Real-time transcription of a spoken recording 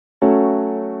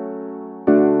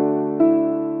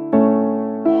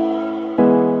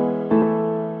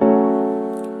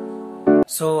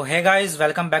So hey guys,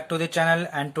 welcome back to the channel,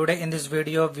 and today in this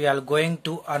video we are going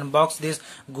to unbox this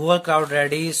Google Cloud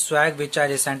Ready swag which I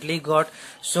recently got.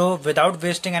 So without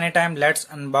wasting any time, let's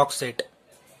unbox it.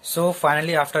 So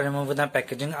finally, after removing the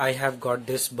packaging, I have got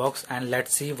this box, and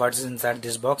let's see what's inside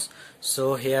this box.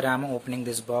 So here I am opening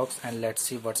this box, and let's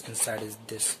see what's inside is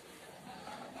this.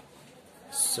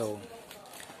 So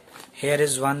here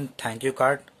is one thank you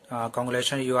card.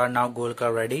 Congratulations, you are now Google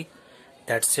Cloud Ready.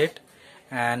 That's it.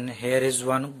 And here is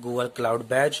one Google Cloud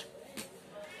badge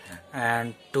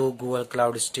and two Google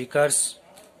Cloud stickers,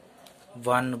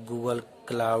 one Google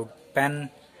Cloud pen,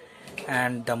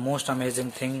 and the most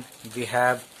amazing thing, we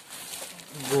have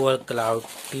Google Cloud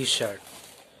t-shirt.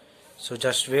 So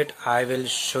just wait, I will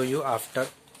show you after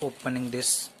opening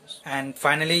this. And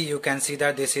finally you can see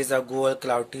that this is a Google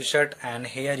Cloud t-shirt, and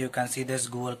here you can see this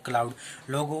Google Cloud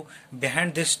logo.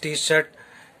 Behind this t-shirt,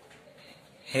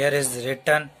 here is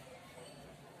written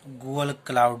Google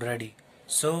Cloud Ready.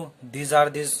 So these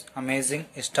are these amazing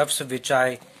stuffs which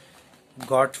I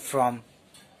got from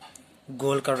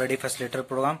Google Cloud Ready Facilitator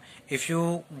program. If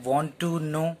you want to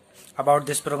know about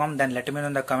this program, then let me know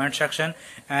in the comment section.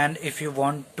 And if you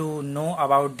want to know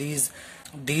about these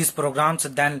programs,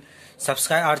 then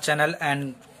subscribe our channel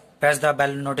and press the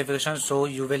bell notification so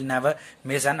you will never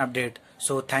miss an update.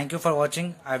 So thank you for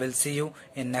watching. I will see you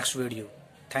in next video.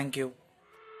 Thank you.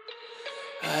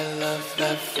 I love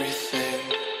everything.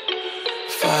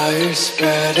 Fire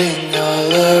spreading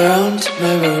all around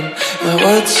my room. My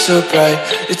world's so bright,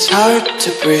 it's hard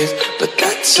to breathe, but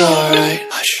that's alright.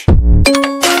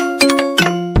 Hush.